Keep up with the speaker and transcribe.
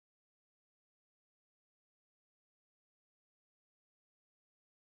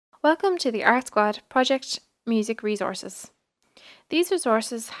Welcome to the ARTSQUAD Project Music Resources. These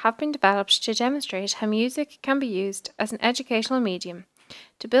resources have been developed to demonstrate how music can be used as an educational medium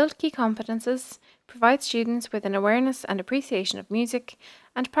to build key competences, provide students with an awareness and appreciation of music,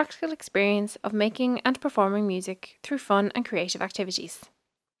 and practical experience of making and performing music through fun and creative activities.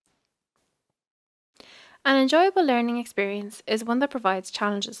 An enjoyable learning experience is one that provides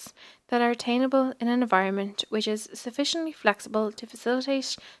challenges that are attainable in an environment which is sufficiently flexible to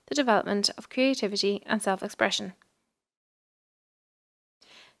facilitate the development of creativity and self-expression.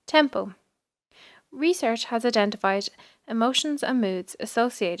 Tempo. Research has identified emotions and moods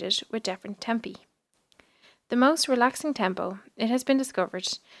associated with different tempi. The most relaxing tempo, it has been discovered,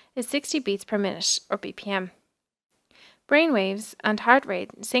 is 60 beats per minute, or BPM. Brainwaves and heart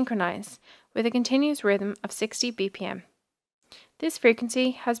rate synchronize with a continuous rhythm of 60 BPM. This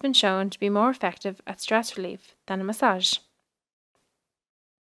frequency has been shown to be more effective at stress relief than a massage.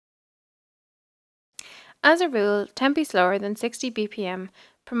 As a rule, tempi slower than 60 BPM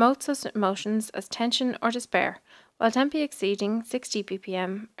promotes such emotions as tension or despair, while tempi exceeding 60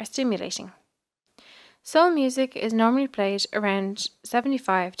 BPM are stimulating. Soul music is normally played around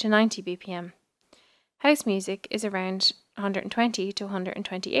 75 to 90 BPM. House music is around 120 to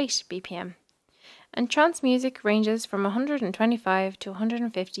 128 BPM. And trance music ranges from 125 to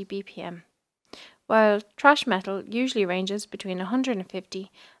 150 BPM, while thrash metal usually ranges between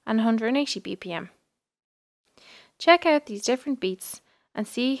 150 and 180 BPM. Check out these different beats and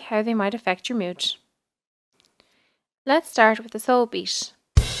see how they might affect your mood. Let's start with the soul beat.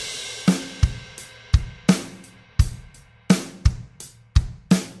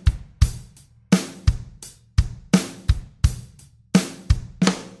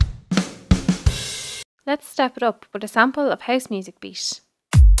 Let's step it up with a sample of house music beat.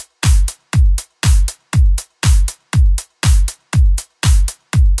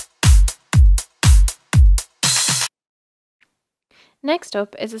 Next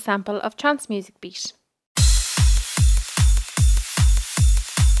up is a sample of trance music beat.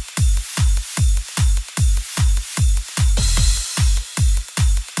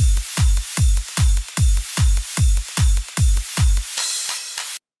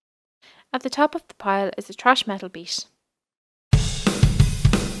 At the top of the pile is a thrash metal beat.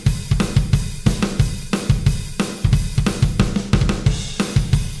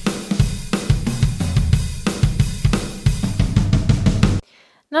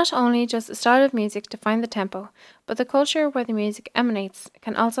 Not only does the style of music define the tempo, but the culture where the music emanates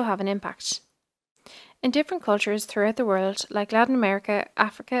can also have an impact. In different cultures throughout the world, like Latin America,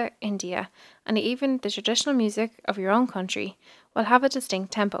 Africa, India, and even the traditional music of your own country, will have a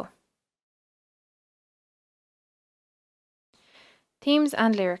distinct tempo. Themes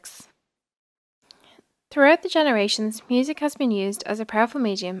and lyrics. Throughout the generations, music has been used as a powerful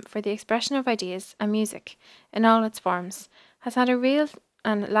medium for the expression of ideas, and music, in all its forms, has had a real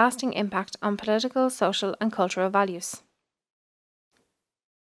and lasting impact on political, social, and cultural values.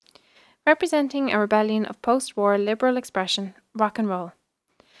 Representing a rebellion of post-war liberal expression, rock and roll.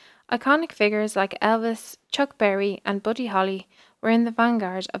 Iconic figures like Elvis, Chuck Berry, and Buddy Holly were in the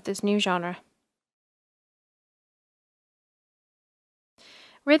vanguard of this new genre.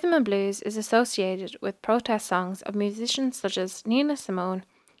 Rhythm and blues is associated with protest songs of musicians such as Nina Simone,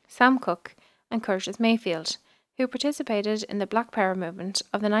 Sam Cooke, and Curtis Mayfield, who participated in the Black Power movement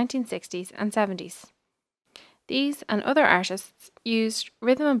of the 1960s and 70s. These and other artists used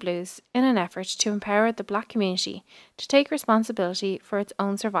rhythm and blues in an effort to empower the Black community to take responsibility for its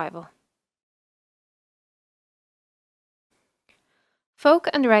own survival. Folk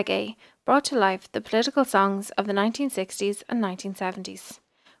and reggae brought to life the political songs of the 1960s and 1970s,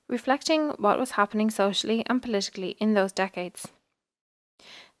 reflecting what was happening socially and politically in those decades.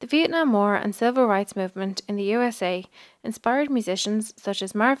 The Vietnam War and Civil Rights Movement in the USA inspired musicians such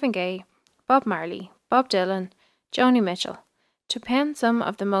as Marvin Gaye, Bob Marley, Bob Dylan, Joni Mitchell to pen some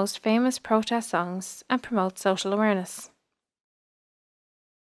of the most famous protest songs and promote social awareness.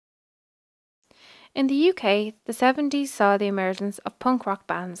 In the UK, the 70s saw the emergence of punk rock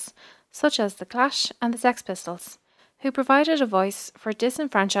bands such as The Clash and the Sex Pistols, who provided a voice for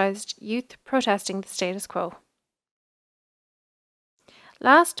disenfranchised youth protesting the status quo.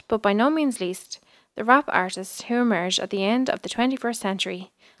 Last, but by no means least, the rap artists who emerged at the end of the 21st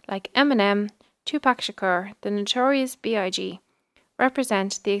century, like Eminem, Tupac Shakur, the Notorious B.I.G.,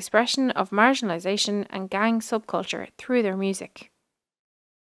 represent the expression of marginalization and gang subculture through their music.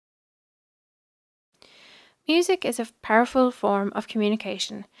 Music is a powerful form of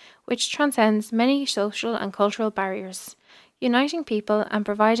communication which transcends many social and cultural barriers, uniting people and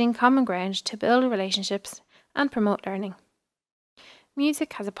providing common ground to build relationships and promote learning.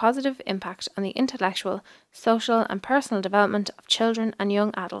 Music has a positive impact on the intellectual, social, and personal development of children and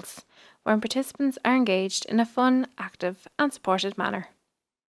young adults, wherein participants are engaged in a fun, active, and supported manner.